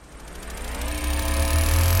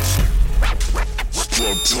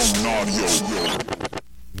It's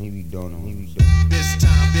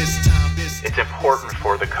important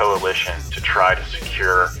for the coalition to try to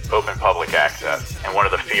secure open public access. And one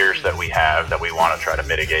of the fears that we have that we want to try to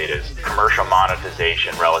mitigate is commercial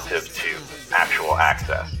monetization relative to actual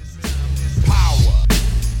access. Power.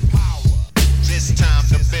 This time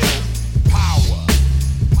to build power.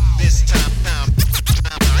 This time to build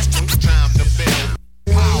power. This time to build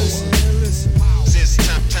power.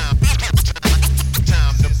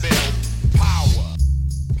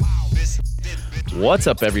 What's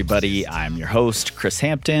up, everybody? I'm your host, Chris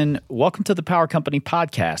Hampton. Welcome to the Power Company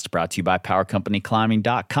Podcast, brought to you by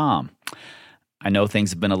PowerCompanyClimbing.com. I know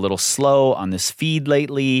things have been a little slow on this feed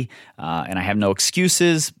lately, and I have no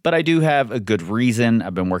excuses, but I do have a good reason.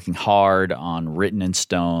 I've been working hard on Written in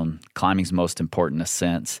Stone, climbing's most important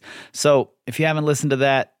ascents. So if you haven't listened to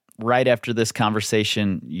that, right after this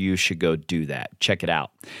conversation, you should go do that. Check it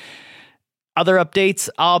out. Other updates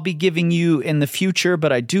I'll be giving you in the future,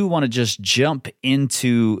 but I do want to just jump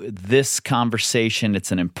into this conversation.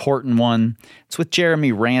 It's an important one. It's with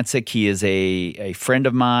Jereme Ransick. He is a friend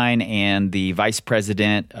of mine and the vice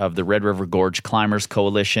president of the Red River Gorge Climbers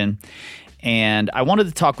Coalition. And I wanted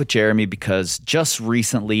to talk with Jereme because just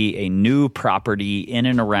recently a new property in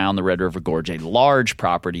and around the Red River Gorge, a large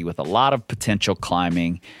property with a lot of potential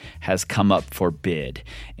climbing, has come up for bid.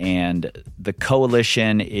 And the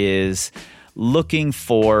coalition is looking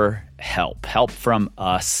for help from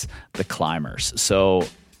us, the climbers. So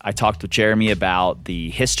I talked with Jereme about the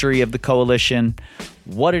history of the coalition,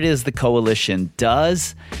 what it is the coalition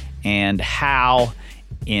does, and how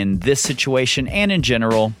in this situation and in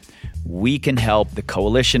general, we can help the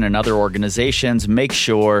coalition and other organizations make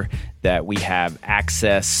sure that we have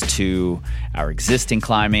access to our existing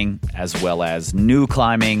climbing as well as new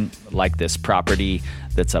climbing like this property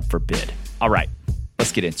that's up for bid. All right,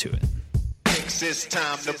 let's get into it. It's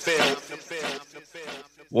time to build.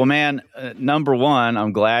 Well, man, number one,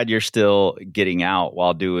 I'm glad you're still getting out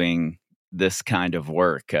while doing this kind of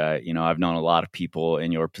work. I've known a lot of people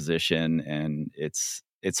in your position, and it's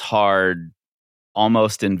hard,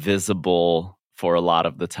 almost invisible for a lot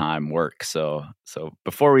of the time work. So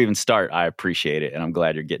before we even start, I appreciate it, and I'm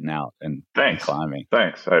glad you're getting out and climbing.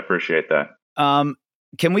 Thanks. I appreciate that.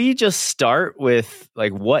 Can we just start with,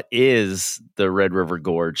 what is the Red River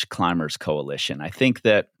Gorge Climbers Coalition? I think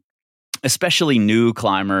that especially new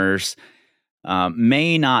climbers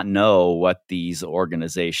may not know what these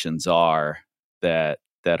organizations are that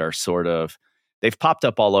are sort of, they've popped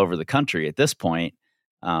up all over the country at this point.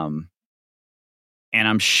 And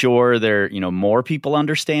I'm sure more people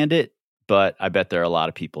understand it, but I bet there are a lot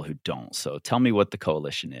of people who don't. So tell me what the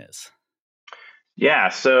coalition is. Yeah,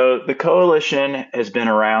 so the coalition has been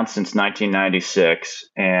around since 1996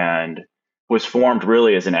 and was formed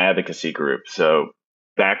really as an advocacy group. So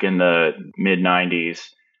back in the mid-90s,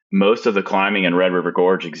 most of the climbing in Red River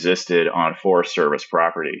Gorge existed on Forest Service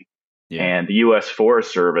property. Yeah. And the U.S.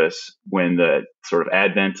 Forest Service, when the sort of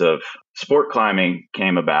advent of sport climbing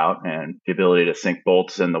came about and the ability to sink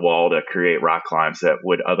bolts in the wall to create rock climbs that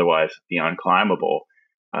would otherwise be unclimbable,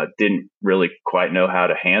 didn't really quite know how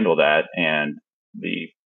to handle that. And the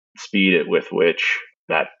speed with which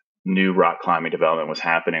that new rock climbing development was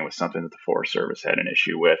happening was something that the Forest Service had an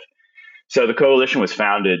issue with. So the coalition was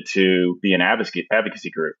founded to be an advocacy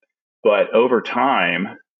group. But over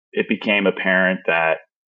time, it became apparent that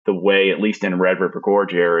the way, at least in Red River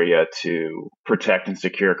Gorge area, to protect and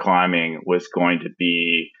secure climbing was going to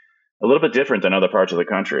be a little bit different than other parts of the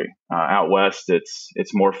country. Out west,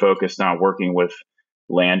 it's more focused on working with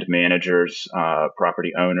land managers,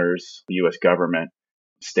 property owners, the U.S. government,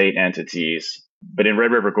 state entities. But in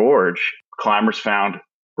Red River Gorge, climbers found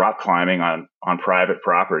rock climbing on private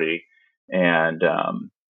property. And,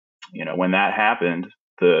 when that happened,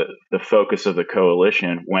 the focus of the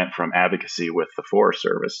coalition went from advocacy with the Forest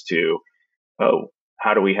Service to,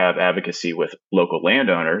 how do we have advocacy with local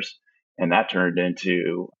landowners? And that turned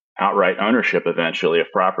into outright ownership eventually of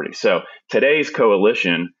property. So today's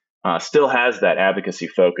coalition still has that advocacy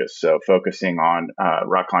focus. So focusing on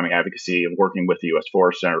rock climbing advocacy and working with the U.S.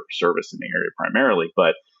 Forest Service in the area primarily.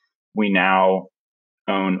 But we now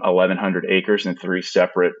own 1,100 acres and 3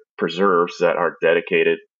 separate preserves that are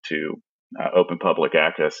dedicated to open public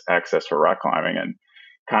access for rock climbing and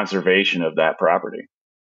conservation of that property.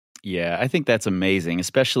 Yeah, I think that's amazing.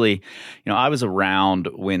 Especially, I was around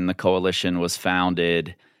when the coalition was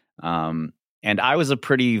founded, and I was a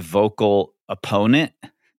pretty vocal opponent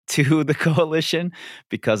to the coalition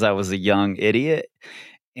because I was a young idiot.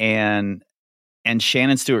 And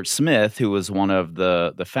Shannon Stewart Smith, who was one of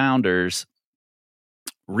the founders,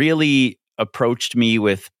 really approached me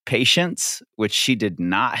with patience, which she did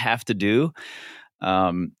not have to do.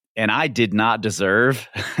 And I did not deserve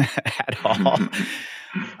at all.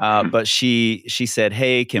 But she said,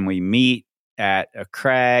 "Hey, can we meet at a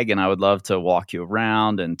crag? And I would love to walk you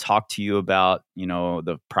around and talk to you about,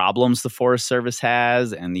 the problems the Forest Service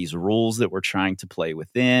has and these rules that we're trying to play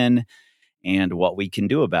within and what we can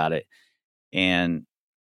do about it." And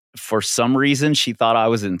for some reason, she thought I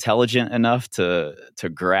was intelligent enough to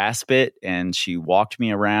grasp it, and she walked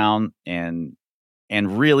me around and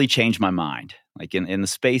really changed my mind. Like in the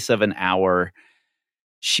space of an hour,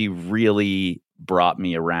 she really brought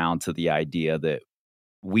me around to the idea that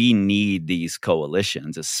we need these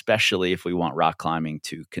coalitions, especially if we want rock climbing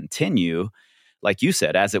to continue. Like you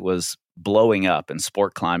said, as it was blowing up and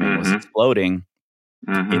sport climbing was exploding,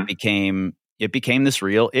 it became this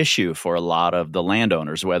real issue for a lot of the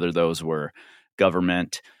landowners, whether those were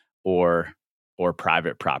government or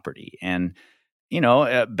private property. And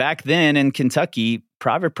back then in Kentucky,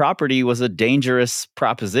 private property was a dangerous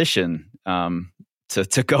proposition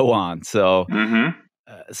to go on. So,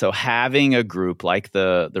 so having a group like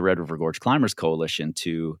the Red River Gorge Climbers Coalition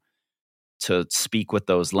to speak with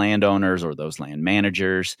those landowners or those land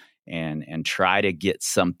managers and try to get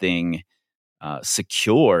something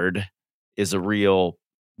secured is a real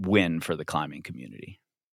win for the climbing community.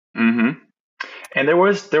 And there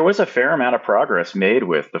was a fair amount of progress made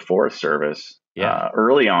with the Forest Service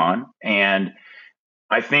early on. And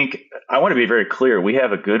I think I want to be very clear. We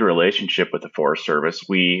have a good relationship with the Forest Service.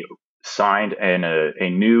 We signed a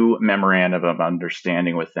new memorandum of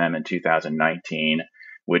understanding with them in 2019,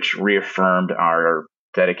 which reaffirmed our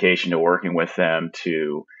dedication to working with them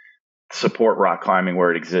to support rock climbing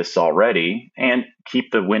where it exists already and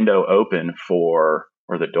keep the window open or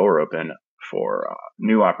the door open for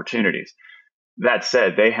new opportunities. That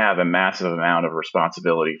said, they have a massive amount of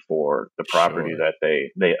responsibility for the property that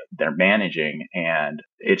they're managing, and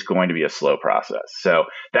it's going to be a slow process. So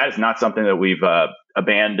that is not something that we've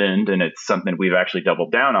abandoned, and it's something we've actually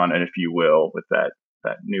doubled down on, and if you will, with that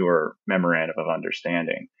newer memorandum of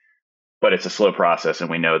understanding. But it's a slow process, and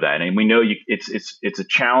we know that, and we know it's a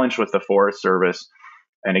challenge with the Forest Service.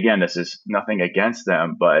 And again, this is nothing against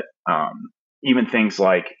them, but even things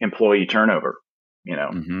like employee turnover.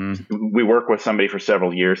 We work with somebody for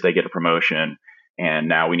several years, they get a promotion, and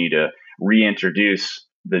now we need to reintroduce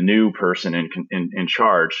the new person in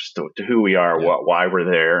charge to who we are, why we're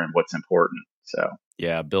there, and what's important.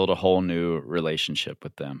 So build a whole new relationship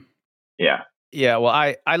with them. Yeah,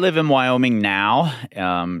 well, I live in Wyoming now.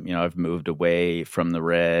 I've moved away from the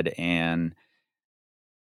red, and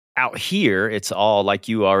out here it's all, like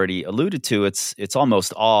you already alluded to, it's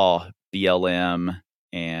almost all BLM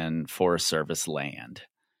and Forest Service land,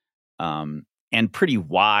 and pretty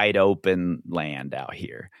wide open land out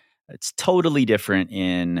here. It's totally different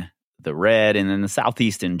in the red and in the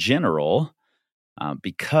Southeast in general,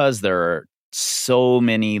 because there are so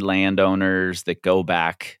many landowners that go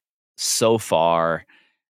back so far.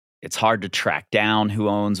 It's hard to track down who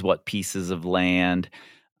owns what pieces of land.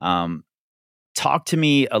 Talk to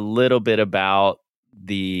me a little bit about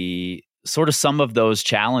the sort of some of those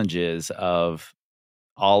challenges of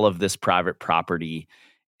all of this private property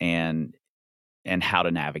and how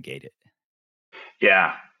to navigate it.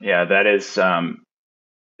 Yeah, that is,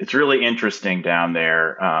 it's really interesting down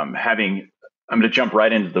there. I'm going to jump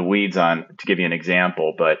right into the weeds to give you an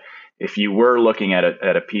example, but if you were looking at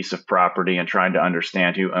a piece of property and trying to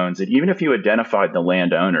understand who owns it, even if you identified the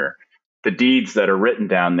landowner, the deeds that are written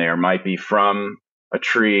down there might be from a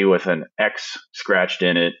tree with an X scratched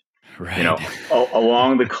in it,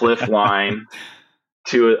 along the cliff line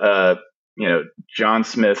to John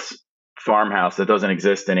Smith's farmhouse that doesn't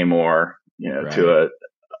exist anymore, to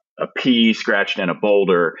a P scratched in a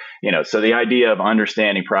boulder, so the idea of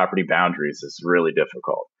understanding property boundaries is really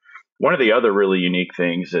difficult. One of the other really unique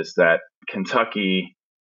things is that Kentucky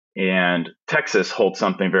and Texas hold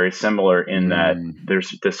something very similar in that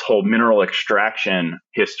there's this whole mineral extraction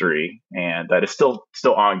history, and that is still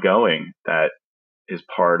ongoing. That is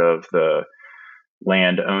part of the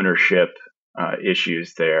land ownership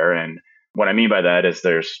issues there. And what I mean by that is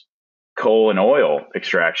there's coal and oil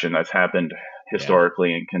extraction that's happened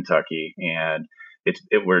historically in Kentucky, and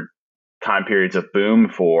it were time periods of boom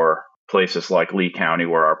for places like Lee County,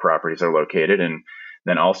 where our properties are located, and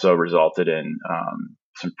then also resulted in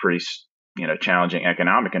some pretty challenging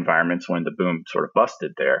economic environments when the boom sort of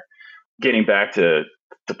busted there. Getting back to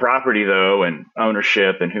the property though, and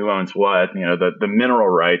ownership and who owns what, the mineral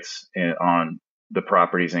rights on the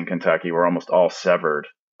properties in Kentucky were almost all severed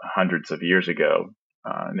hundreds of years ago,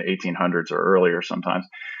 in the 1800s or earlier sometimes.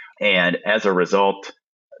 And as a result,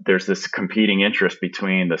 there's this competing interest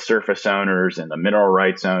between the surface owners and the mineral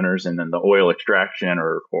rights owners, and then the oil extraction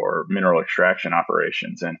or mineral extraction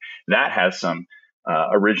operations. And that has some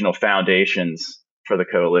original foundations for the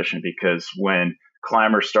coalition, because when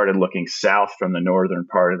climbers started looking south from the northern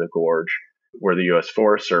part of the gorge, where the U.S.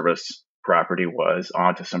 Forest Service property was,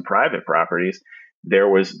 onto some private properties, there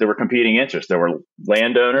were competing interests. There were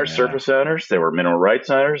landowners, surface owners, there were mineral rights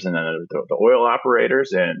owners, and then the oil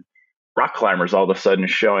operators, and rock climbers all of a sudden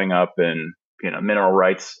showing up, and mineral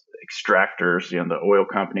rights extractors, the oil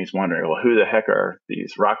companies wondering, well, who the heck are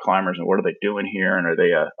these rock climbers, and what are they doing here, and are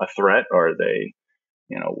they a threat, or are they,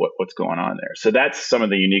 what's going on there? So that's some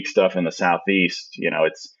of the unique stuff in the Southeast.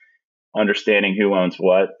 It's understanding who owns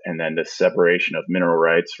what, and then the separation of mineral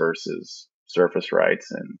rights versus surface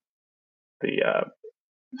rights, and the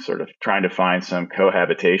sort of trying to find some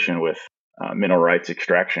cohabitation with mineral rights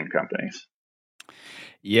extraction companies.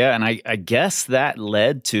 Yeah, and I guess that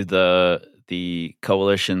led to the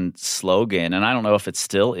coalition slogan, and I don't know if it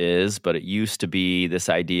still is, but it used to be this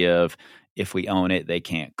idea of, if we own it, they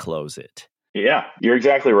can't close it. Yeah, you're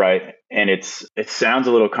exactly right. And it sounds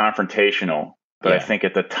a little confrontational, but I think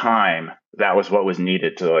at the time that was what was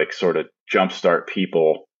needed to sort of jumpstart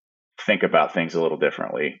people think about things a little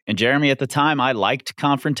differently. And Jereme, at the time, I liked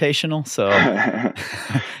confrontational, so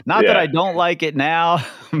not that I don't like it now,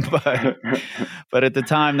 but at the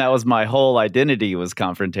time, that was my whole identity, was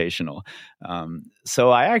confrontational. So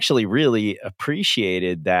I actually really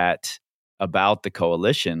appreciated that about the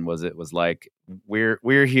coalition. It was like,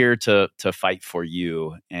 we're here to fight for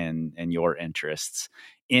you and your interests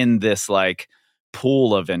in this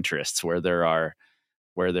pool of interests where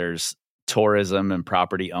there's tourism and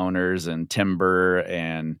property owners and timber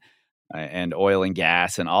and oil and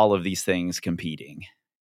gas and all of these things competing.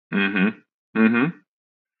 Mm-hmm. Mm-hmm.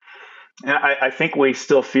 And I think we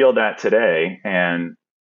still feel that today. And,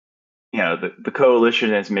 the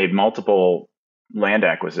coalition has made multiple land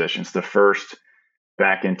acquisitions. The first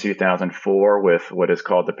back in 2004 with what is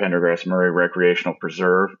called the Pendergrass Murray Recreational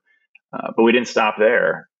Preserve. But we didn't stop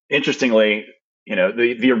there. Interestingly,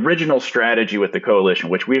 the original strategy with the coalition,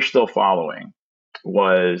 which we're still following,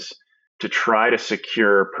 was to try to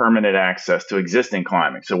secure permanent access to existing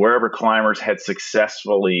climbing. So wherever climbers had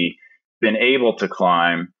successfully been able to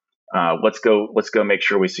climb, let's go make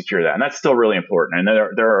sure we secure that. And that's still really important. And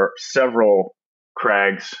there are several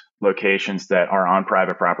crags locations that are on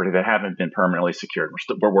private property that haven't been permanently secured.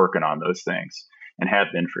 We're working on those things and have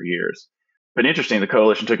been for years. But interesting, the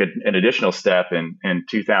coalition took an additional step in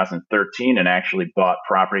 2013 and actually bought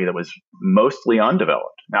property that was mostly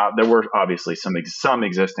undeveloped. Now, there were obviously some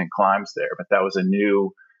existing climbs there, but that was a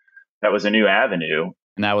new avenue.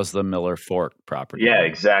 And that was the Miller Fork property. Yeah,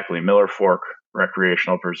 exactly. Miller Fork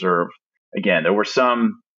Recreational Preserve. Again, there were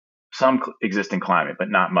some existing climbing,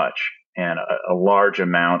 but not much. And a large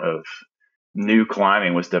amount of new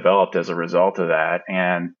climbing was developed as a result of that.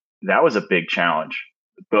 And that was a big challenge,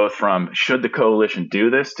 both from should the coalition do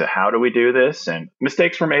this to how do we do this? And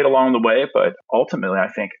mistakes were made along the way, but ultimately I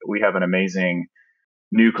think we have an amazing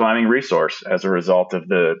new climbing resource as a result of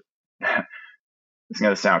it's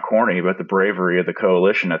going to sound corny, but the bravery of the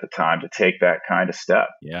coalition at the time to take that kind of step,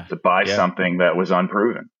 to buy something that was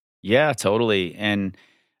unproven. Yeah, totally. And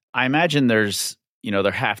I imagine there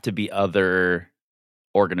have to be other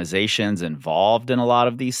organizations involved in a lot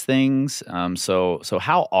of these things. So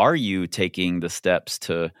how are you taking the steps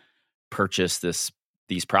to purchase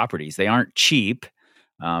these properties? They aren't cheap.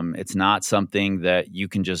 It's not something that you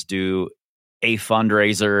can just do a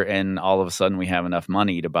fundraiser and all of a sudden we have enough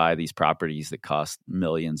money to buy these properties that cost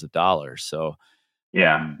millions of dollars. So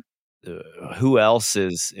who else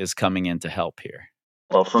is coming in to help here?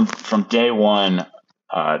 Well, from day one,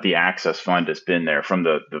 the Access Fund has been there from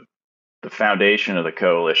the foundation of the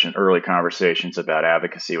coalition. Early conversations about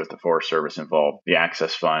advocacy with the Forest Service involved the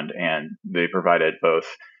Access Fund, and they provided both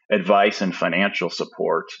advice and financial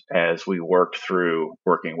support as we worked through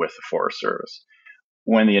working with the Forest Service.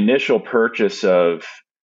 When the initial purchase of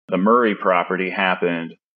the Murray property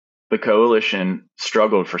happened, the coalition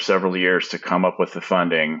struggled for several years to come up with the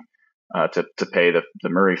funding to pay the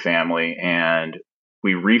Murray family, and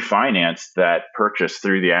we refinanced that purchase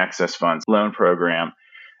through the Access Fund's loan program.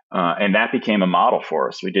 And that became a model for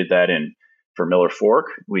us. We did that for Miller Fork.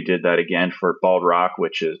 We did that again for Bald Rock,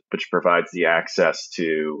 which provides the access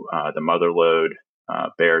to the Mother Lode,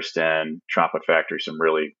 Bear's Den, Chocolate Factory, some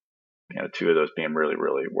really, two of those being really,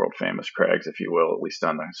 really world famous crags, if you will, at least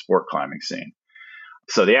on the sport climbing scene.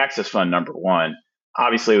 So the Access Fund, number one,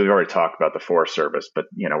 obviously we've already talked about the Forest Service, but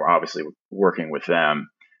we're obviously working with them.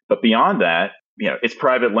 But beyond that, it's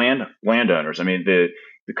private landowners. I mean,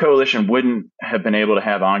 the the coalition wouldn't have been able to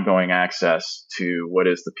have ongoing access to what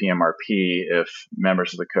is the PMRP if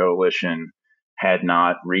members of the coalition had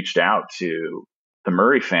not reached out to the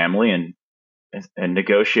Murray family and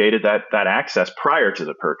negotiated that access prior to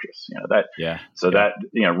the purchase. That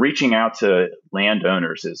reaching out to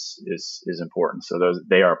landowners is important. So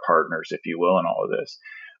they are partners, if you will, in all of this.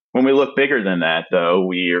 When we look bigger than that, though,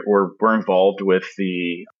 we're involved with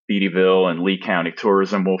the Beattyville and Lee County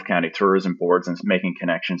Tourism, Wolfe County Tourism boards, and making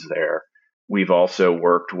connections there. We've also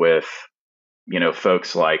worked with,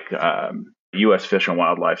 folks like U.S. Fish and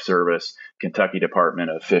Wildlife Service, Kentucky Department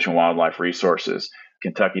of Fish and Wildlife Resources,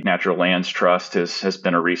 Kentucky Natural Lands Trust has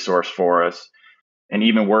been a resource for us. And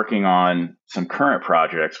even working on some current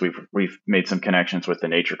projects, we've made some connections with the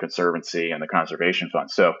Nature Conservancy and the Conservation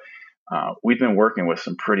Fund. So we've been working with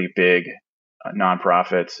some pretty big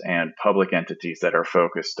nonprofits and public entities that are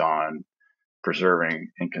focused on preserving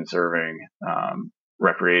and conserving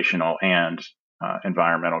recreational and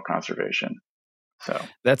environmental conservation. So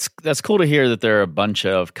that's cool to hear that there are a bunch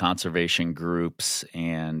of conservation groups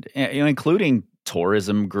and including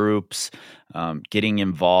tourism groups getting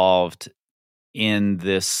involved in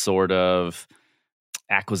this sort of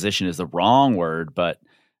acquisition is the wrong word, but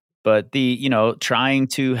the trying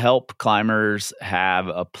to help climbers have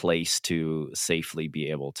a place to safely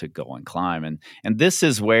be able to go and climb, and this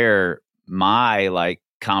is where my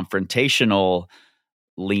confrontational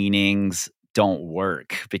leanings don't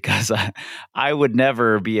work, because I would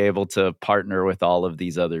never be able to partner with all of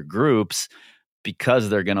these other groups because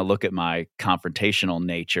they're going to look at my confrontational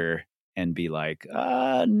nature and be like,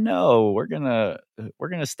 no, we're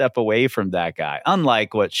gonna step away from that guy.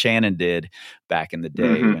 Unlike what Shannon did back in the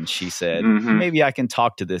day when she said, maybe I can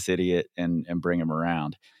talk to this idiot and bring him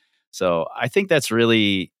around. So I think it's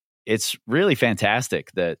really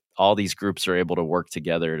fantastic that all these groups are able to work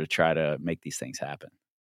together to try to make these things happen.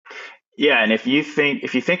 Yeah, and if you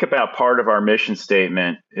think about part of our mission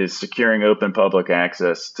statement is securing open public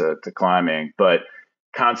access to climbing, but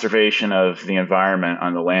conservation of the environment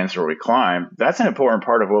on the lands where we climb, that's an important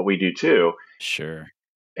part of what we do too. Sure.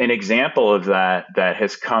 An example of that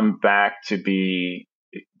has come back to be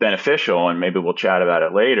beneficial, and maybe we'll chat about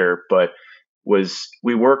it later, but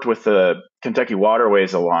we worked with the Kentucky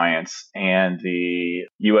Waterways Alliance and the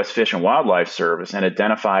U.S. Fish and Wildlife Service and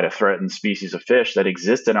identified a threatened species of fish that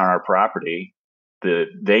existed on our property.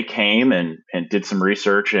 They came and did some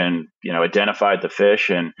research and identified the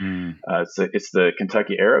fish, and it's the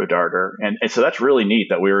Kentucky arrow darter, and so that's really neat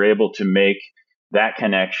that we were able to make that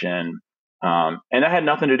connection, and that had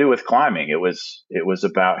nothing to do with climbing. It was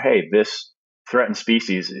about, hey, this threatened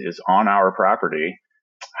species is on our property.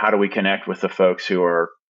 How do we connect with the folks who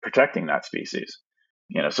are protecting that species?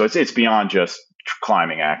 So it's beyond just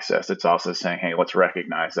climbing access. It's also saying, hey, let's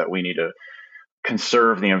recognize that we need to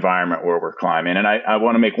conserve the environment where we're climbing. And I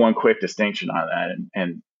want to make one quick distinction on that.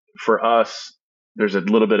 And for us, there's a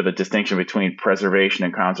little bit of a distinction between preservation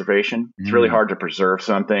and conservation. It's really hard to preserve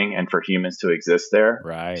something and for humans to exist there.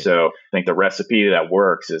 Right. So I think the recipe that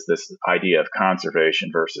works is this idea of conservation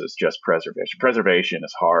versus just preservation. Preservation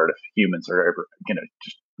is hard if humans are ever going to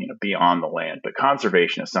just be on the land, but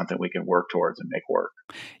conservation is something we can work towards and make work.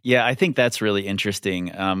 Yeah, I think that's really interesting.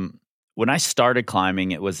 When I started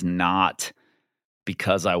climbing, it was not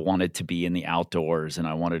because I wanted to be in the outdoors and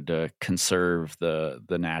I wanted to conserve the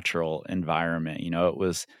natural environment. It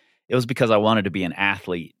was because I wanted to be an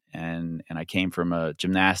athlete, and I came from a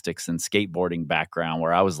gymnastics and skateboarding background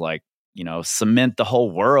where I was like, cement the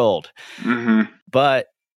whole world. But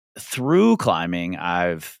through climbing,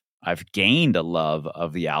 I've gained a love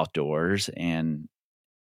of the outdoors, and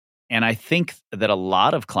I think that a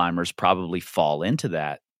lot of climbers probably fall into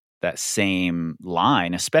that same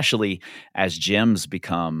line, especially as gyms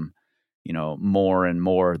become, more and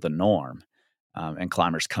more the norm, and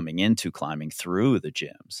climbers coming into climbing through the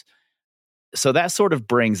gyms. So that sort of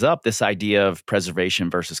brings up this idea of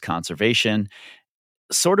preservation versus conservation.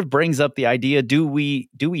 Sort of brings up the idea: do we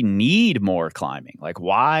need more climbing? Like,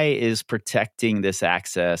 why is protecting this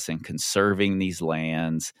access and conserving these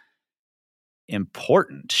lands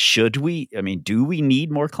important? Do we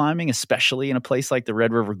need more climbing, especially in a place like the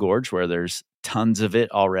Red River Gorge where there's tons of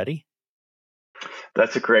it already?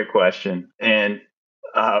 That's a great question. And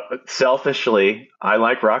selfishly, I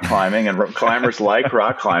like rock climbing, and climbers like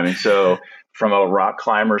rock climbing. So from a rock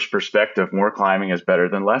climber's perspective, more climbing is better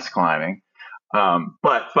than less climbing.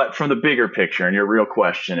 But from the bigger picture, and your real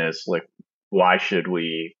question is like, why should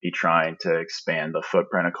we be trying to expand the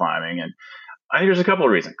footprint of climbing? And I think there's a couple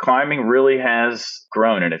of reasons. Climbing really has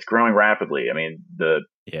grown, and it's growing rapidly. I mean, the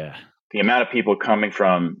amount of people coming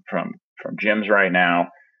from gyms right now,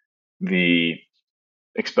 the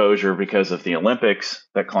exposure because of the Olympics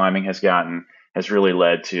that climbing has gotten has really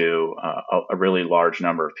led to a really large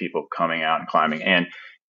number of people coming out and climbing. And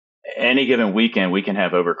any given weekend, we can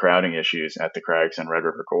have overcrowding issues at the crags and Red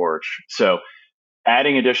River Gorge. So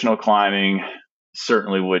adding additional climbing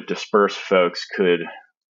certainly would disperse folks, could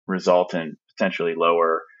result in potentially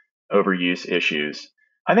lower overuse issues.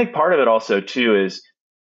 I think part of it also, too, is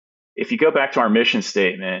if you go back to our mission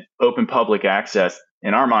statement, open public access,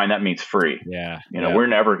 in our mind, that means free. Yeah. We're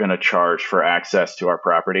never going to charge for access to our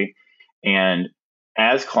property. And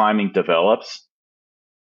as climbing develops,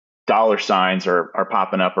 dollar signs are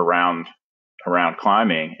popping up around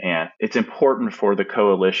climbing. And it's important for the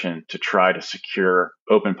coalition to try to secure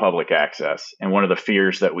open public access. And one of the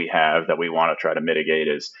fears that we have that we want to try to mitigate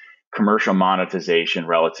is commercial monetization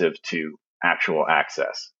relative to actual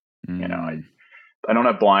access. I don't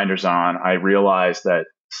have blinders on. I realize that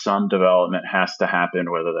some development has to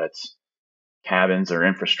happen, whether that's cabins or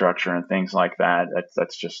infrastructure and things like that.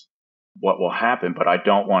 That's just what will happen. But I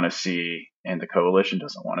don't want to see, and the coalition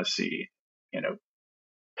doesn't want to see,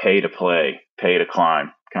 pay to play, pay to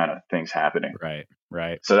climb kind of things happening.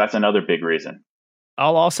 Right. So that's another big reason.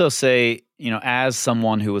 I'll also say, as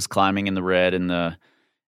someone who was climbing in the red in the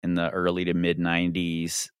early to mid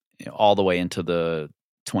 90s, all the way into the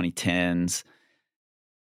 2010s,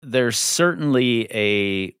 there's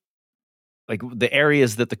certainly the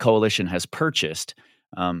areas that the coalition has purchased,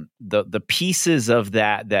 the pieces of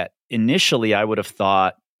that initially I would have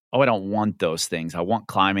thought, I don't want those things. I want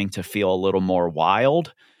climbing to feel a little more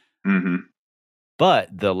wild. Mm-hmm. But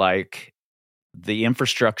the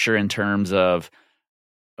infrastructure in terms of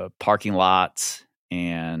parking lots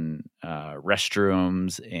and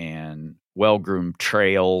restrooms and well-groomed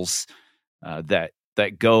trails that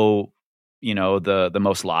go, the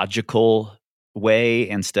most logical way,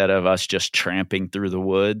 instead of us just tramping through the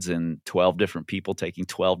woods and 12 different people taking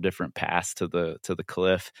 12 different paths to the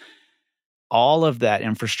cliff. All of that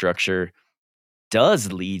infrastructure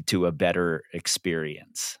does lead to a better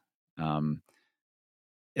experience,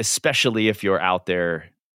 especially if you're out there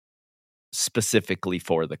specifically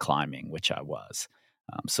for the climbing, which I was.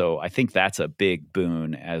 So I think that's a big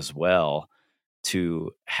boon as well,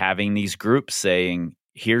 to having these groups saying,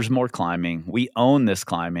 here's more climbing. We own this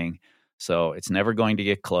climbing, so it's never going to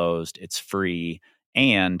get closed. It's free,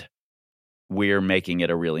 and we're making it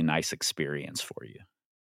a really nice experience for you.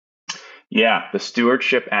 Yeah, the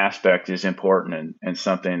stewardship aspect is important and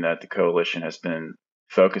something that the coalition has been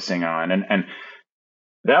focusing on. And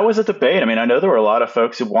that was a debate. I mean, I know there were a lot of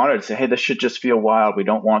folks who wanted to say, hey, this should just feel wild. We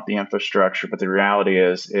don't want the infrastructure. But the reality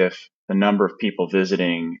is, if the number of people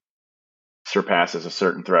visiting surpasses a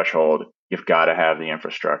certain threshold, you've got to have the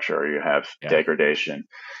infrastructure or you have degradation.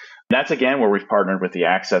 That's, again, where we've partnered with the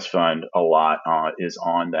Access Fund a lot, is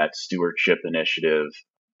on that stewardship initiative,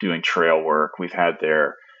 doing trail work. We've had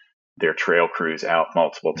their trail crews out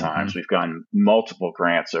multiple times. Mm-hmm. We've gotten multiple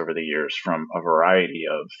grants over the years from a variety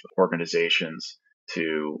of organizations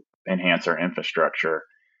to enhance our infrastructure.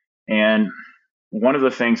 And one of the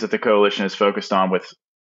things that the coalition is focused on with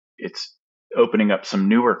its opening up some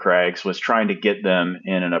newer crags was trying to get them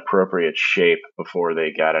in an appropriate shape before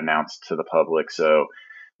they got announced to the public. So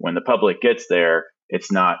when the public gets there,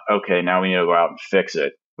 it's not, okay, now we need to go out and fix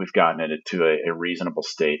it. We've gotten it to a reasonable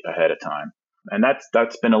state ahead of time. And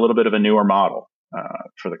that's been a little bit of a newer model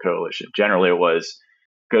for the coalition. Generally, it was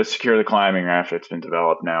go secure the climbing after it's been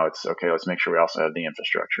developed. Now it's, okay, let's make sure we also have the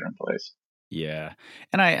infrastructure in place. Yeah.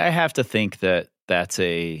 And I have to think that that's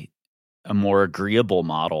a more agreeable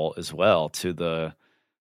model as well to the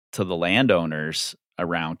landowners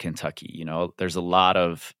around Kentucky. There's a lot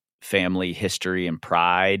of family history and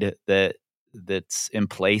pride that's in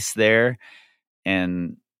place there.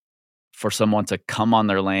 And for someone to come on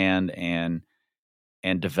their land and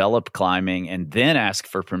develop climbing and then ask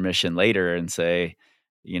for permission later and say,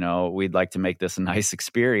 we'd like to make this a nice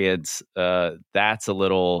experience, that's a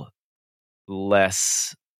little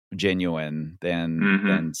less genuine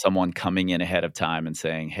than someone coming in ahead of time and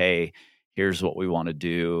saying, hey, here's what we want to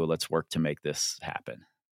do. Let's work to make this happen.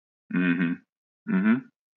 Mm-hmm.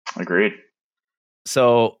 Mm-hmm. Agreed.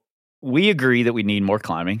 So we agree that we need more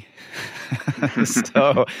climbing.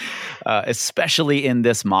 So, especially in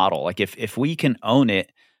this model, like if we can own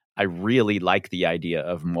it, I really like the idea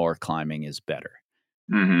of more climbing is better.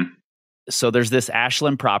 Mm-hmm. So there's this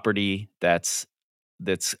Ashland property that's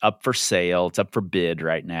up for sale. It's up for bid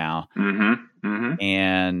right now. Mm-hmm. Mm-hmm.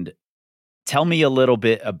 And tell me a little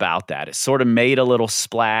bit about that. It sort of made a little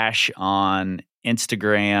splash on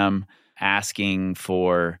Instagram, asking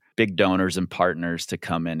for big donors and partners to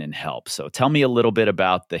come in and help. So tell me a little bit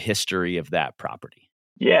about the history of that property.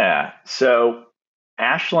 Yeah. So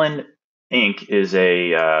Ashland Inc. is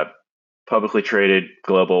a publicly traded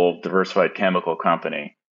global diversified chemical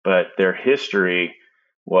company, but their history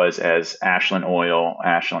was as Ashland Oil,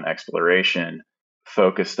 Ashland Exploration,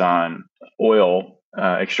 focused on oil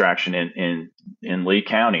extraction in Lee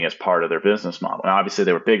County as part of their business model. And obviously,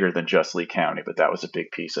 they were bigger than just Lee County, but that was a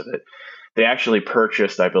big piece of it. They actually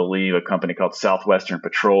purchased, I believe, a company called Southwestern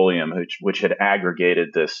Petroleum, which had aggregated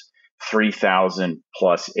this 3,000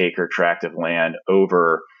 plus acre tract of land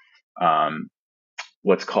over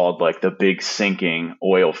what's called like the Big Sinking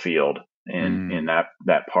oil field in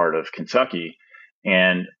that part of Kentucky.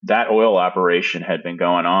 And that oil operation had been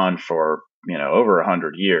going on for, over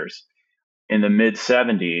 100 years. In the mid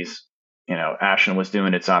 70s, Ashland was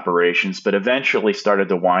doing its operations, but eventually started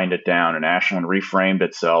to wind it down. And Ashland reframed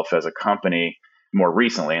itself as a company more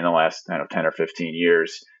recently in the last 10 or 15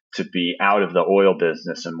 years to be out of the oil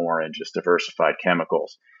business and more in just diversified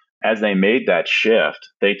chemicals. As they made that shift,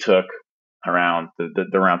 they took around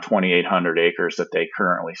around 2,800 acres that they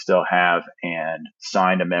currently still have and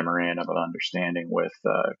signed a memorandum of understanding with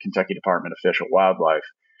Kentucky Department of Fish and Wildlife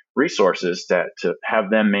Resources to have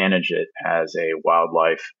them manage it as a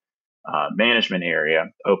wildlife management area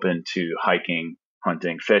open to hiking,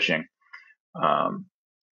 hunting, fishing.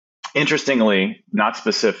 Interestingly, not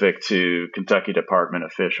specific to Kentucky Department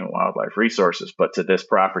of Fish and Wildlife Resources, but to this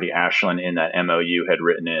property, Ashland in that MOU had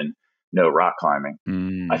written in no rock climbing.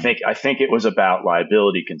 I think it was about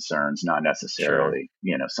liability concerns, not necessarily,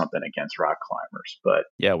 something against rock climbers. But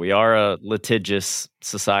yeah, we are a litigious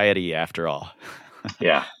society after all.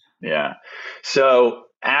 Yeah. So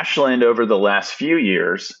Ashland over the last few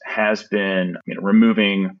years has been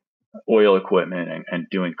removing oil equipment and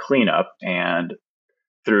doing cleanup, and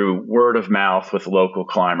through word of mouth with local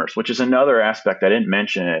climbers, which is another aspect I didn't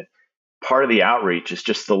mention it. Part of the outreach is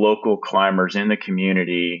just the local climbers in the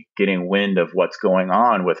community getting wind of what's going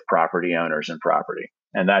on with property owners and property.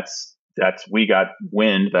 And that's we got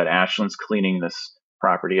wind that Ashland's cleaning this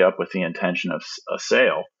property up with the intention of a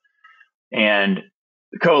sale. And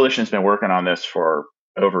the coalition's been working on this for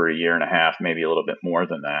over a year and a half, maybe a little bit more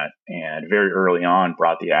than that. And very early on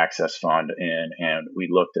brought the Access Fund in, and we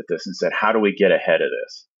looked at this and said, how do we get ahead of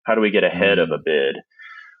this? How do we get ahead of a bid?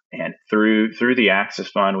 And through the Access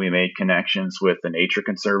Fund, we made connections with the Nature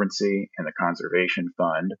Conservancy and the Conservation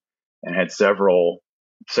Fund, and had several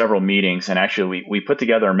meetings. And actually, we put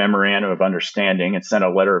together a memorandum of understanding and sent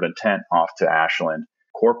a letter of intent off to Ashland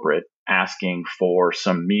corporate asking for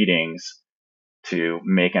some meetings to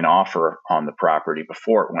make an offer on the property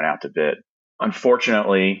before it went out to bid.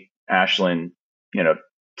 Unfortunately, Ashland,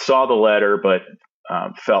 saw the letter, but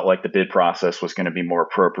felt like the bid process was going to be more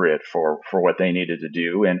appropriate for what they needed to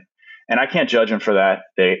do. And I can't judge them for that.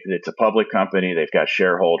 It's a public company. They've got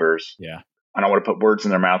shareholders. Yeah. I don't want to put words in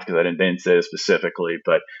their mouth because I didn't say it specifically,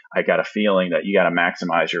 but I got a feeling that you got to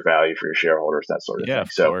maximize your value for your shareholders, that sort of thing. Of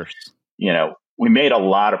course. We made a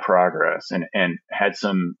lot of progress and had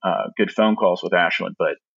some good phone calls with Ashland,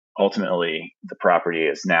 but ultimately the property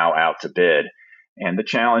is now out to bid. And the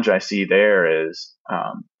challenge I see there is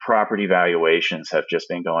property valuations have just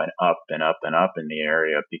been going up and up and up in the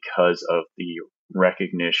area because of the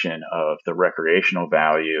recognition of the recreational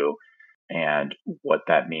value and what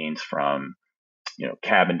that means from,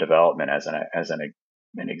 cabin development as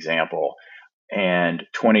an example. And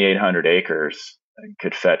 2,800 acres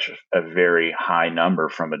could fetch a very high number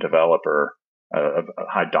from a developer, a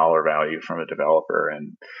high dollar value from a developer.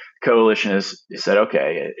 And Coalition has said,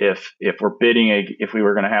 okay, if we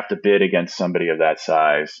were going to have to bid against somebody of that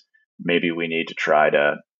size, maybe we need to try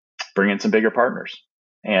to bring in some bigger partners.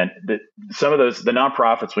 And some of the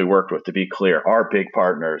nonprofits we worked with, to be clear, are big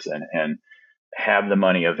partners and have the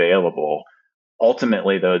money available.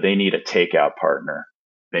 Ultimately, though, they need a takeout partner.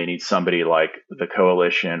 They need somebody like the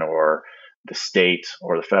Coalition or the state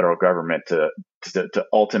or the federal government to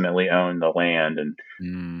ultimately own the land.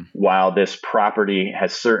 And while this property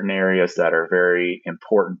has certain areas that are very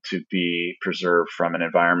important to be preserved from an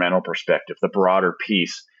environmental perspective, the broader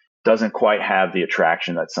piece doesn't quite have the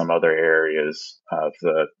attraction that some other areas of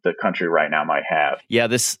the country right now might have. Yeah,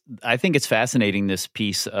 I think it's fascinating, this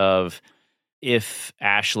piece of if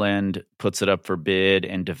Ashland puts it up for bid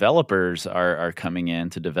and developers are coming in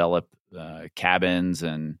to develop cabins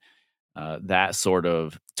and that sort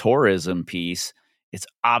of tourism piece, it's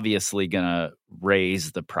obviously going to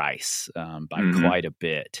raise the price by quite a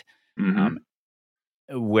bit.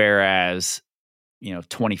 Whereas,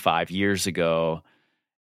 25 years ago,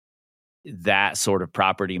 that sort of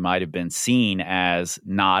property might have been seen as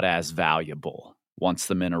not as valuable once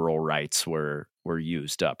the mineral rights were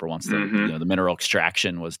used up, or once the mineral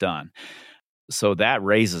extraction was done. So that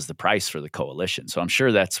raises the price for the coalition. So I'm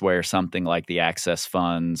sure that's where something like the access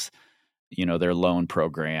funds, their loan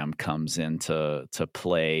program comes into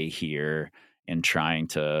play here in trying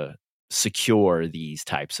to secure these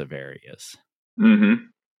types of areas.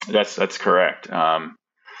 Mm-hmm. That's correct.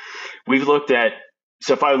 We've looked at,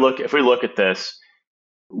 so if we look at this,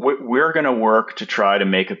 we're going to work to try to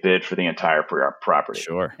make a bid for the entire property.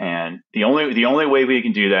 Sure. And the only way we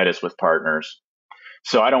can do that is with partners.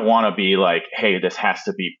 So I don't want to be like, hey, this has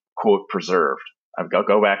to be quote preserved. I'll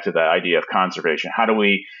go back to the idea of conservation. How do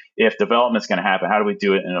we, if development's going to happen, how do we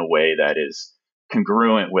do it in a way that is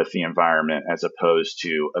congruent with the environment as opposed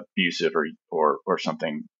to abusive or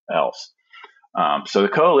something else? So the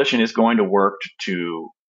coalition is going to work to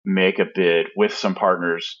make a bid with some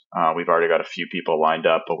partners. We've already got a few people lined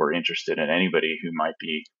up, but we're interested in anybody who might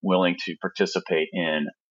be willing to participate in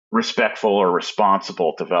respectful or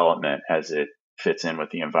responsible development as it fits in with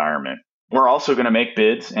the environment. We're also going to make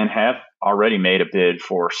bids and have already made a bid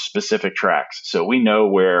for specific tracks. So we know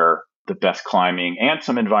where the best climbing and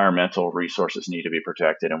some environmental resources need to be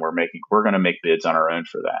protected. And we're going to make bids on our own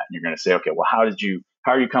for that. And you're going to say, okay, well, how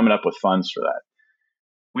are you coming up with funds for that?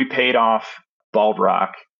 We paid off Bald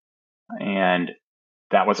Rock, and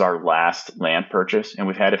that was our last land purchase. And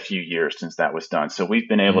we've had a few years since that was done. So we've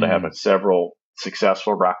been able to have several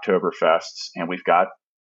successful Rocktoberfests, and we've got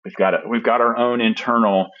our own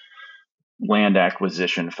internal land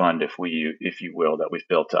acquisition fund, if you will, that we've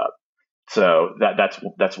built up. So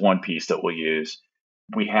that's one piece that we'll use.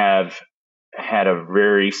 We have had a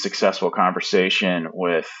very successful conversation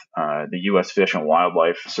with the U.S. Fish and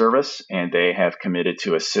Wildlife Service, and they have committed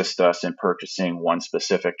to assist us in purchasing one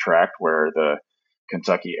specific tract where the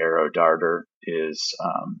Kentucky arrow darter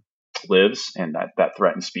lives, and that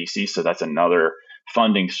threatened species. So that's another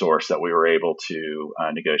funding source that we were able to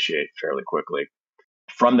negotiate fairly quickly.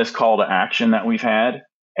 From this call to action that we've had,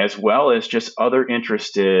 as well as just other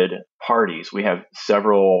interested parties, we have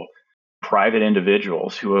several private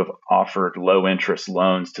individuals who have offered low interest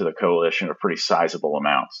loans to the coalition of pretty sizable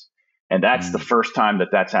amounts. And that's the first time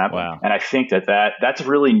that's happened. Wow. And I think that's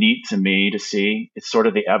really neat to me to see. It's sort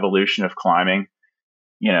of the evolution of climbing.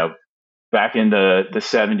 Back in the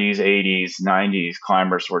 70s, 80s, 90s,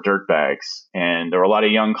 climbers were dirtbags, and there were a lot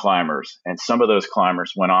of young climbers. And some of those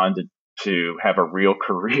climbers went on to have a real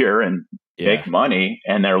career and make money.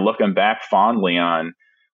 And they're looking back fondly on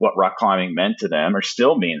what rock climbing meant to them or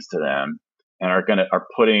still means to them, and are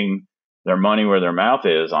putting their money where their mouth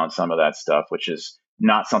is on some of that stuff, which is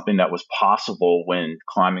not something that was possible when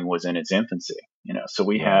climbing was in its infancy. So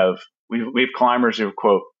we have climbers who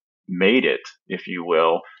quote made it, if you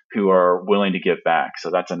will, who are willing to give back. So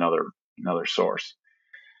that's another source.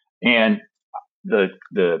 And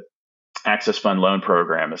the Access Fund loan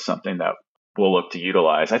program is something that we'll look to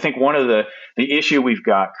utilize. I think one of the issue we've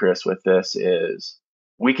got, Chris, with this is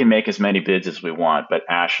we can make as many bids as we want, but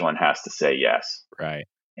Ashland has to say yes. Right.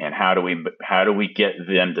 And how do we get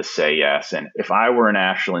them to say yes? And if I were in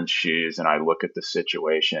Ashland's shoes and I look at the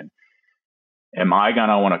situation, am I going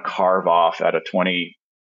to want to carve off out of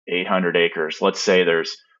 2,800 acres? Let's say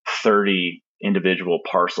there's 30 individual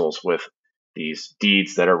parcels with these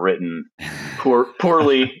deeds that are written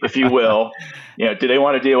poorly, if you will. Do they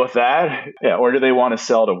want to deal with that? Yeah, or do they want to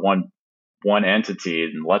sell to one entity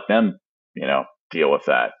and let them, deal with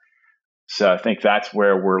that? So I think that's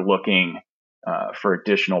where we're looking for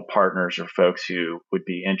additional partners or folks who would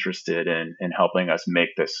be interested in helping us make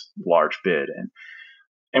this large bid.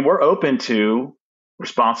 And we're open to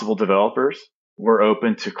responsible developers. We're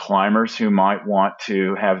open to climbers who might want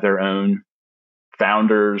to have their own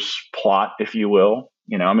founders plot, if you will.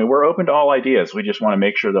 We're open to all ideas. We just want to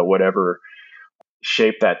make sure that whatever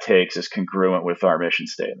shape that takes is congruent with our mission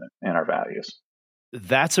statement and our values.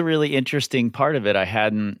 That's a really interesting part of it I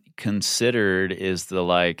hadn't considered, is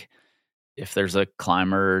if there's a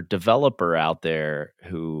climber developer out there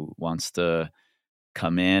who wants to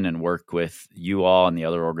come in and work with you all and the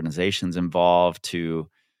other organizations involved to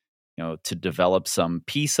develop some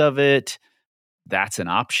piece of it, that's an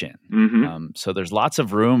option. Mm-hmm. So there's lots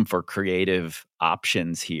of room for creative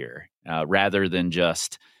options here, rather than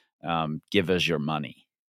just give us your money.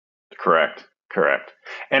 Correct.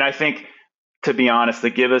 And I think, to be honest, the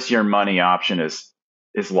give us your money option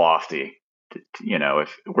is lofty.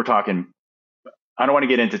 If we're talking, I don't want to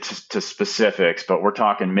get into to specifics, but we're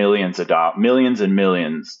talking millions and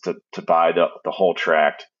millions to buy the whole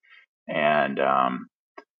tract. And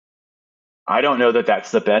I don't know that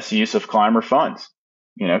that's the best use of climber funds,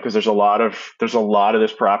 because there's a lot of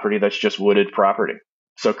this property that's just wooded property.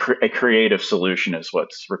 So a creative solution is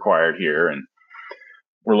what's required here. And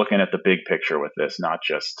we're looking at the big picture with this, not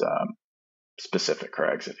just specific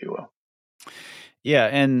crags, if you will. Yeah.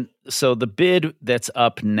 And so the bid that's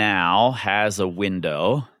up now has a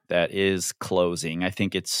window that is closing. I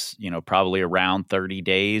think it's, probably around 30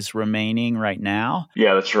 days remaining right now.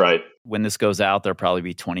 Yeah, that's right. When this goes out, there'll probably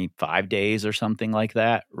be 25 days or something like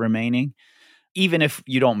that remaining. Even if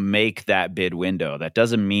you don't make that bid window, that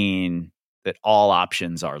doesn't mean that all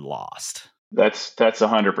options are lost. That's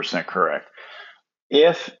 100% correct.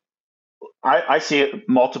 If I see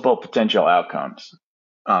multiple potential outcomes,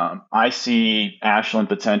 I see Ashland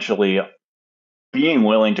potentially being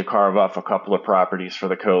willing to carve off a couple of properties for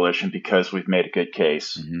the coalition because we've made a good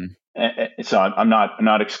case. Mm-hmm. So I'm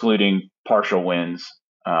not excluding partial wins.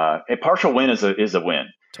 A partial win is a win.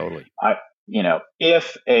 Totally.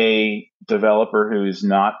 If a developer who's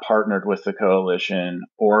not partnered with the coalition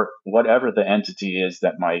or whatever the entity is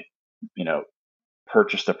that might,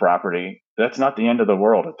 purchase the property, that's not the end of the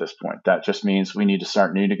world at this point. That just means we need to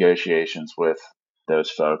start new negotiations with those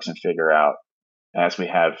folks and figure out, as we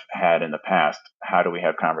have had in the past, how do we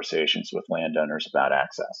have conversations with landowners about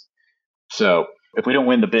access? So if we don't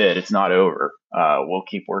win the bid, it's not over. We'll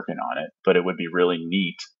keep working on it, but it would be really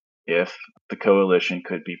neat if the coalition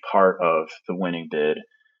could be part of the winning bid,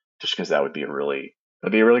 just because that'd be a really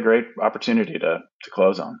great opportunity to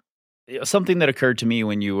close on. Something that occurred to me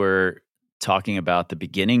when you were talking about the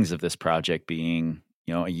beginnings of this project being,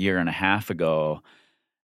 a year and a half ago,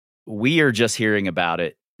 we are just hearing about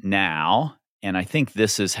it now. And I think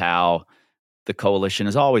this is how the coalition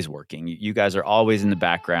is always working. You guys are always in the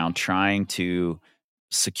background trying to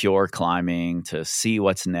secure climbing, to see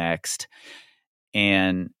what's next.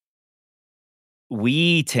 And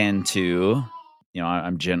we tend to,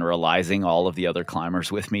 I'm generalizing all of the other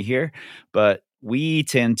climbers with me here, but we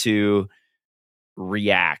tend to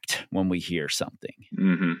react when we hear something.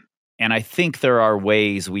 Mm-hmm. And I think there are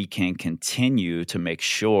ways we can continue to make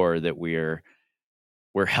sure that we're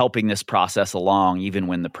helping this process along, even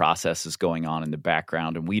when the process is going on in the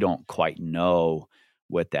background and we don't quite know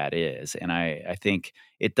what that is. And I think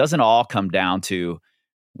it doesn't all come down to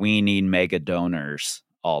we need mega donors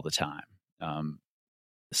all the time.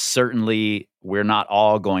 Certainly, we're not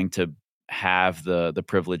all going to have the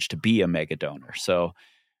privilege to be a mega donor. So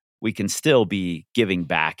we can still be giving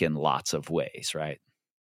back in lots of ways, right?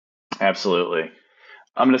 Absolutely.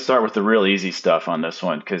 I'm going to start with the real easy stuff on this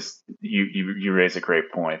one because you raise a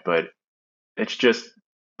great point, but it's just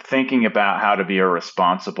thinking about how to be a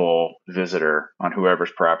responsible visitor on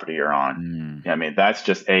whoever's property you're on. I mean, that's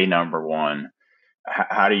just number one.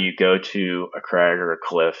 How do you go to a crag or a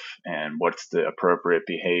cliff, and what's the appropriate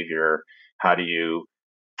behavior? How do you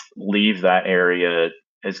leave that area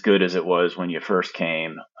as good as it was when you first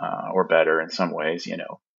came, or better in some ways?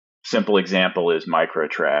 Simple example is micro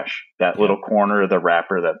trash. That little corner of the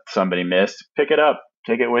wrapper that somebody missed, pick it up,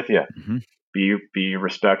 take it with you. Mm-hmm. Be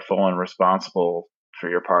respectful and responsible for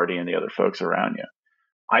your party and the other folks around you.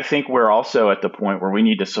 I think we're also at the point where we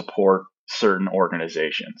need to support certain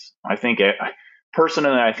organizations.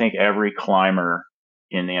 Personally, I think every climber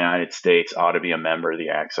in the United States ought to be a member of the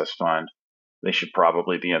Access Fund. They should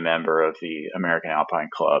probably be a member of the American Alpine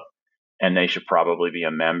Club, and they should probably be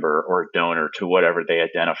a member or a donor to whatever they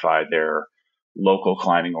identify their local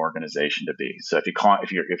climbing organization to be. So if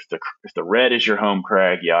the Red is your home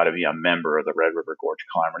crag, you ought to be a member of the Red River Gorge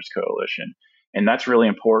Climbers Coalition, and that's really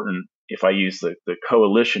important. If I use the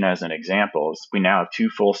coalition as an example, we now have 2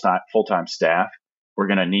 full-time staff. We're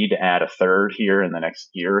going to need to add a third here in the next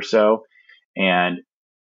year or so. And,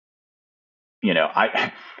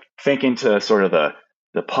 I think into sort of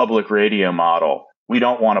the public radio model. We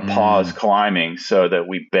don't want to pause climbing so that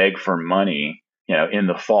we beg for money, in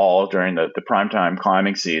the fall during the primetime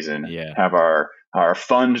climbing season, have our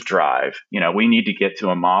fund drive. We need to get to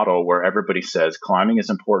a model where everybody says climbing is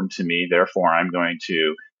important to me. Therefore, I'm going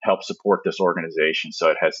to help support this organization so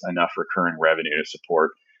it has enough recurring revenue to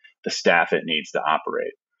support the staff it needs to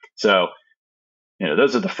operate. So,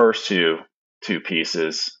 those are the first two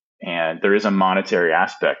pieces, and there is a monetary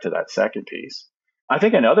aspect to that second piece. I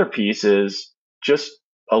think another piece is just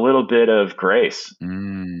a little bit of grace.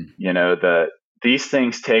 These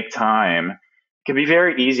things take time. It can be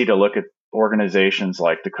very easy to look at organizations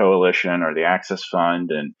like the Coalition or the Access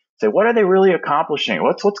Fund and say, what are they really accomplishing?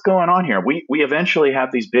 What's going on here? We eventually have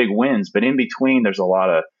these big wins, but in between, there's a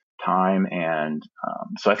lot of time, and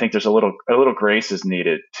so I think there's a little grace is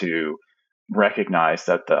needed to recognize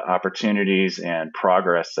that the opportunities and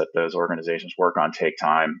progress that those organizations work on take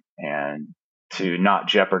time, and to not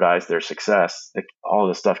jeopardize their success. All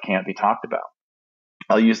this stuff can't be talked about.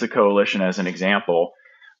 I'll use the coalition as an example.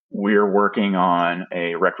 We're working on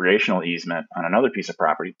a recreational easement on another piece of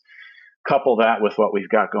property. couple that with what we've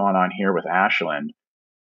got going on here with Ashland,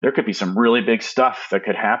 there could be some really big stuff that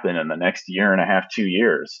could happen in the next year and a half, 2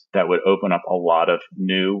 years that would open up a lot of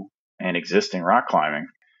new and existing rock climbing.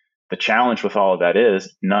 The challenge with all of that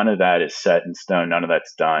is none of that is set in stone. None of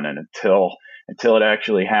that's done. And until it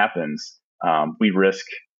actually happens, we risk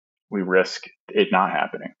it not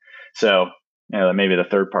happening. So maybe the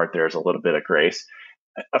third part there is a little bit of grace.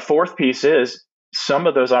 A fourth piece is some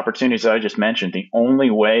of those opportunities that I just mentioned, the only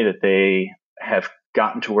way that they have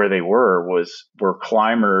gotten to where they were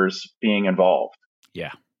climbers being involved.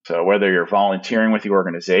 Yeah. So whether you're volunteering with the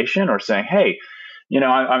organization or saying, hey,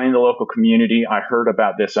 I'm in the local community. I heard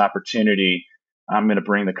about this opportunity. I'm going to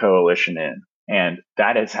bring the coalition in. And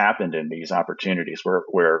that has happened in these opportunities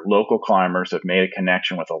where local climbers have made a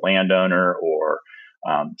connection with a landowner or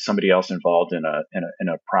somebody else involved in a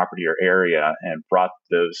property or area and brought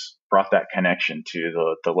that connection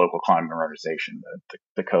to the local climbing organization,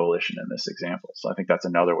 the coalition in this example. So I think that's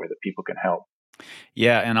another way that people can help.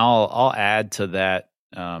 Yeah, and I'll add to that.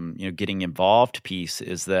 Getting involved piece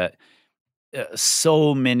is that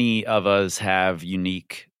so many of us have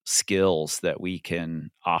unique skills that we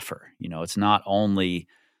can offer. It's not only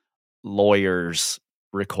lawyers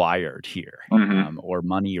required here or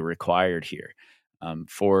money required here.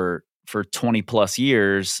 For 20 plus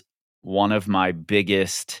years, one of my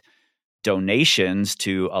biggest donations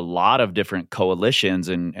to a lot of different coalitions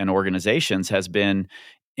and organizations has been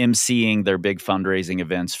emceeing their big fundraising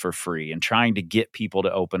events for free and trying to get people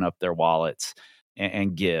to open up their wallets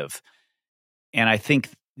and give. And I think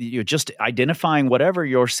just identifying whatever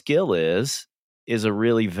your skill is a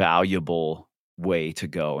really valuable way to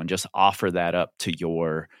go and just offer that up to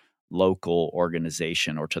your local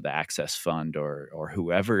organization or to the Access Fund or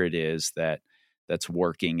whoever it is that's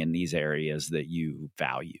working in these areas that you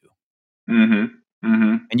value. And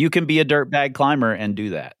you can be a dirtbag climber and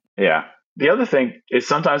do that. Yeah. The other thing is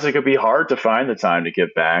sometimes it could be hard to find the time to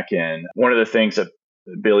give back. And one of the things that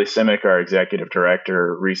Billy Simic, our executive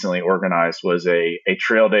director, recently organized was a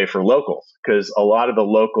trail day for locals, because a lot of the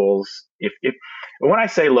locals, if when I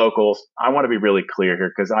say locals, I want to be really clear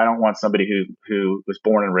here, because I don't want somebody who was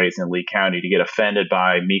born and raised in Lee County to get offended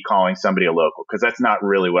by me calling somebody a local, because that's not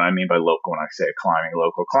really what I mean by local when I say a climbing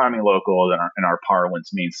local. Climbing local in our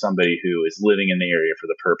parlance means somebody who is living in the area for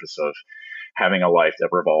the purpose of having a life that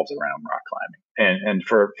revolves around rock climbing. And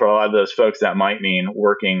for a lot of those folks, that might mean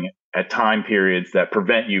working at time periods that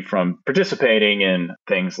prevent you from participating in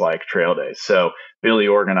things like trail days. So Billy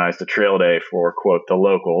organized a trail day for, quote, the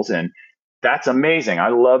locals. And that's amazing. I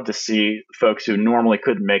love to see folks who normally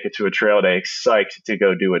couldn't make it to a trail day psyched to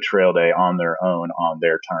go do a trail day on their own, on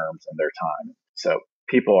their terms and their time. So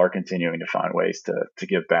people are continuing to find ways to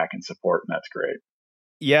give back and support, and that's great.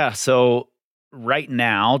 Yeah. So right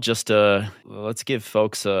now, let's give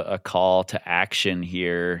folks a call to action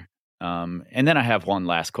here. And then I have one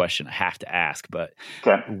last question I have to ask, but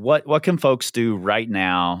okay. What can folks do right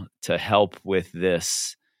now to help with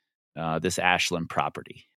this Ashland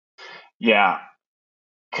property? Yeah.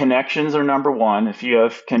 Connections are number one. If you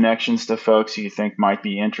have connections to folks who you think might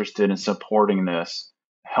be interested in supporting this,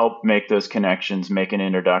 help make those connections, make an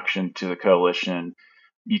introduction to the coalition.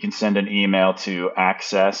 You can send an email to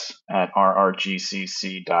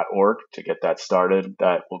access@rrgcc.org to get that started.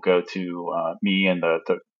 That will go to me and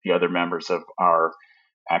the other members of our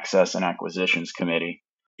Access and Acquisitions Committee.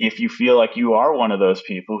 If you feel like you are one of those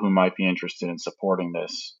people who might be interested in supporting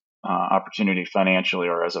this opportunity financially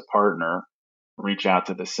or as a partner, reach out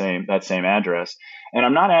to that same address. And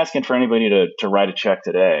I'm not asking for anybody to write a check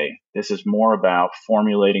today. This is more about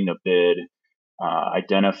formulating a bid,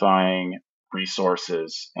 identifying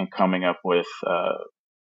resources, and coming up with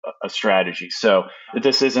a strategy. So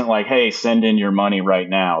this isn't like, hey, send in your money right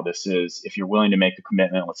now. This is, if you're willing to make a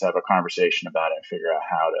commitment, let's have a conversation about it and figure out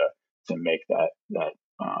how to make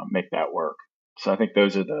that work. So I think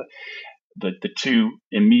those are the two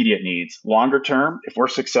immediate needs. Longer term, if we're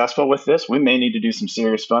successful with this, we may need to do some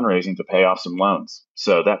serious fundraising to pay off some loans.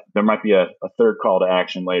 So that there might be a third call to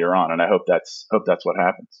action later on, and I hope that's what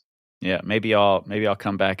happens. Yeah, maybe I'll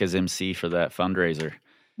come back as MC for that fundraiser.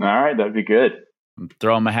 All right, that'd be good. I'm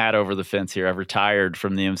throwing my hat over the fence here. I've retired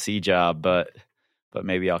from the MC job, but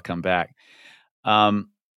maybe I'll come back.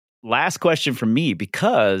 Last question from me,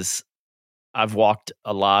 because I've walked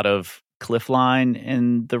a lot of cliffline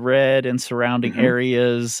in the Red and surrounding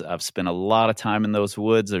areas. I've spent a lot of time in those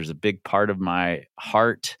woods. There's a big part of my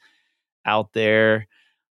heart out there.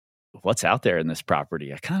 What's out there in this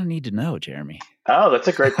property? I kind of need to know, Jereme. Oh, that's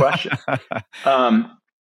a great question.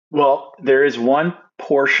 Well, there is one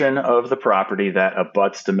portion of the property that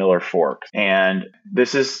abuts the Miller Fork. And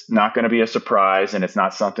this is not going to be a surprise, and it's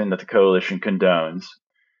not something that the coalition condones.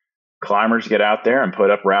 Climbers get out there and put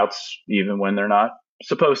up routes even when they're not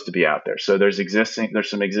supposed to be out there. So there's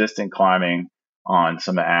some existing climbing on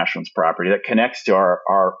some of Ashland's property that connects to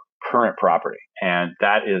our current property. And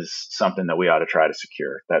that is something that we ought to try to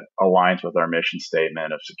secure, that aligns with our mission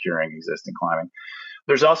statement of securing existing climbing.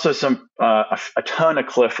 There's also a ton of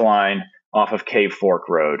cliff line off of Cave Fork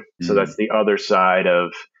Road. So that's the other side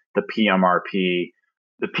of the PMRP.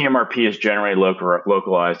 The PMRP is generally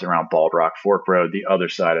localized around Bald Rock Fork Road. The other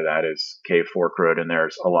side of that is Cave Fork Road, and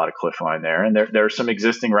there's a lot of cliff line there. And there are some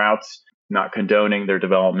existing routes, not condoning their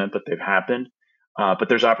development, but they've happened. But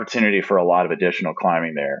there's opportunity for a lot of additional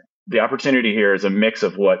climbing there. The opportunity here is a mix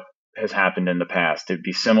of what has happened in the past. It'd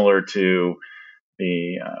be similar to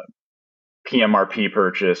the PMRP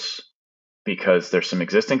purchase because there's some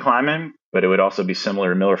existing climbing, but it would also be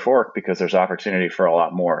similar to Miller Fork because there's opportunity for a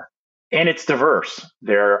lot more. And it's diverse.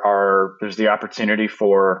 There's the opportunity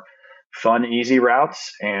for fun, easy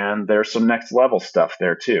routes, and there's some next level stuff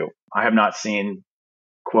there too. I have not seen,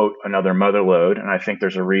 quote, another mother lode, and I think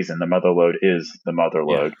there's a reason the mother lode is the mother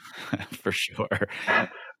lode. Yeah, for sure.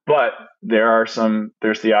 But there's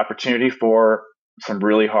the opportunity for some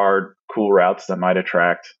really hard, cool routes that might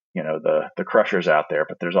attract, the crushers out there.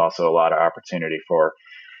 But there's also a lot of opportunity for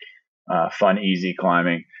fun, easy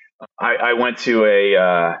climbing. I went to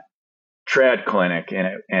a trad clinic,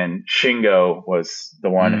 and Shingo was the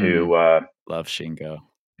one who love Shingo.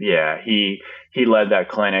 Yeah, he led that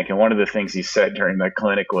clinic, and one of the things he said during that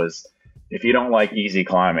clinic was, "If you don't like easy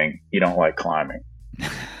climbing, you don't like climbing."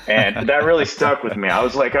 And that really stuck with me. I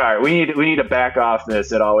was like, all right, we need to back off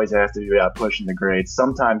this. It always has to be about pushing the grades.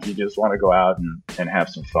 Sometimes you just want to go out and have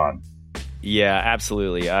some fun. Yeah,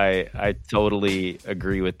 absolutely. I totally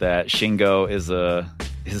agree with that. Shingo is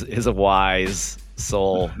a wise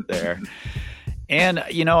soul there. And,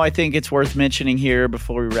 I think it's worth mentioning here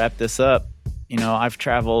before we wrap this up, I've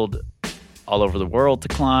traveled all over the world to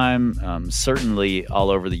climb, certainly all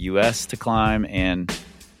over the U.S. to climb, and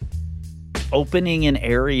opening an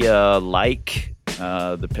area like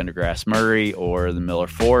the Pendergrass Murray or the Miller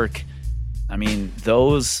Fork,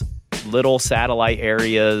 those little satellite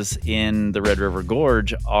areas in the Red River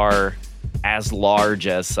Gorge are as large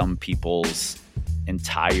as some people's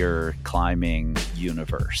entire climbing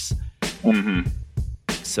universe. Mm-hmm.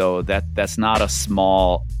 So that's not a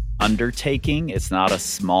small undertaking. It's not a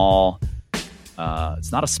small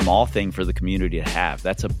thing for the community to have.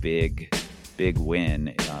 That's a big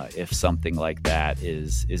win if something like that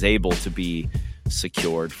is able to be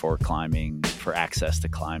secured for climbing, for access to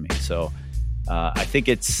climbing. So I think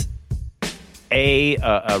it's a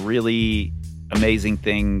really amazing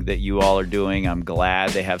thing that you all are doing. I'm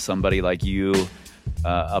glad they have somebody like you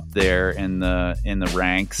up there in the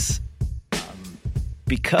ranks,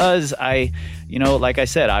 because like I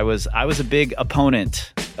said, I was a big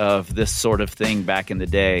opponent of this sort of thing back in the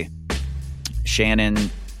day.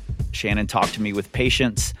 Shannon talked to me with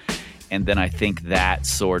patience, and then I think that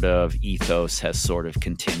sort of ethos has sort of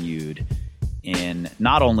continued in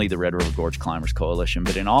not only the Red River Gorge Climbers Coalition,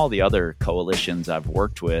 but in all the other coalitions I've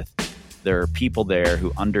worked with. There are people there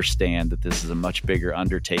who understand that this is a much bigger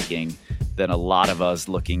undertaking than a lot of us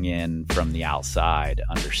looking in from the outside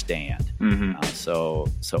understand. Mm-hmm. So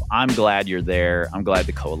I'm glad you're there. I'm glad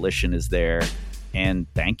the coalition is there, and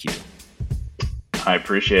thank you. I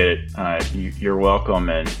appreciate it. You're welcome,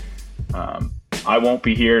 and I won't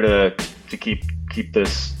be here to keep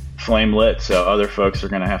this flame lit. So other folks are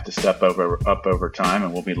going to have to step up over time,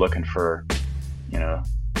 and we'll be looking for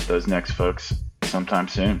those next folks sometime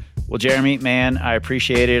soon. Well, Jereme, man, I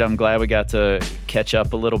appreciate it. I'm glad we got to catch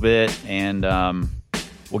up a little bit, and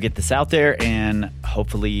we'll get this out there, and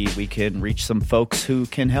hopefully we can reach some folks who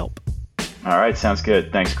can help. All right, sounds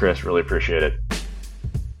good. Thanks, Chris. Really appreciate it.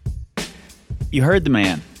 You heard the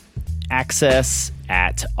man. Access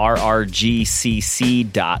at rrgcc.org.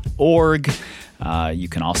 You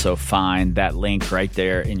can also find that link right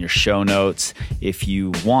there in your show notes. If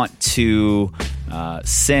you want to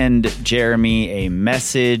send Jereme a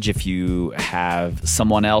message, if you have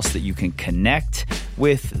someone else that you can connect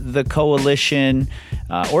with the coalition,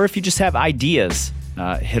 or if you just have ideas,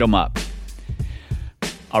 hit them up.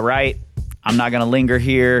 All right, I'm not going to linger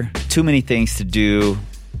here. Too many things to do,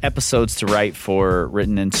 episodes to write for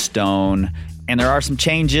Written in Stone. And there are some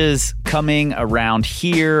changes coming around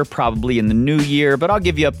here, probably in the new year, but I'll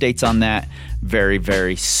give you updates on that very,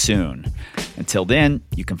 very soon. Until then,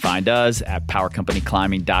 you can find us at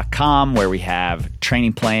powercompanyclimbing.com, where we have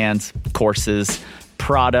training plans, courses,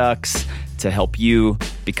 products to help you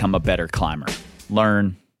become a better climber.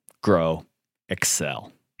 learn, grow,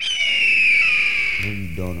 excel.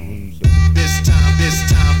 This time,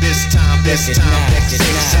 it's time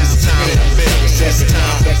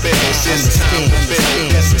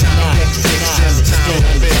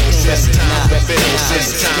to build.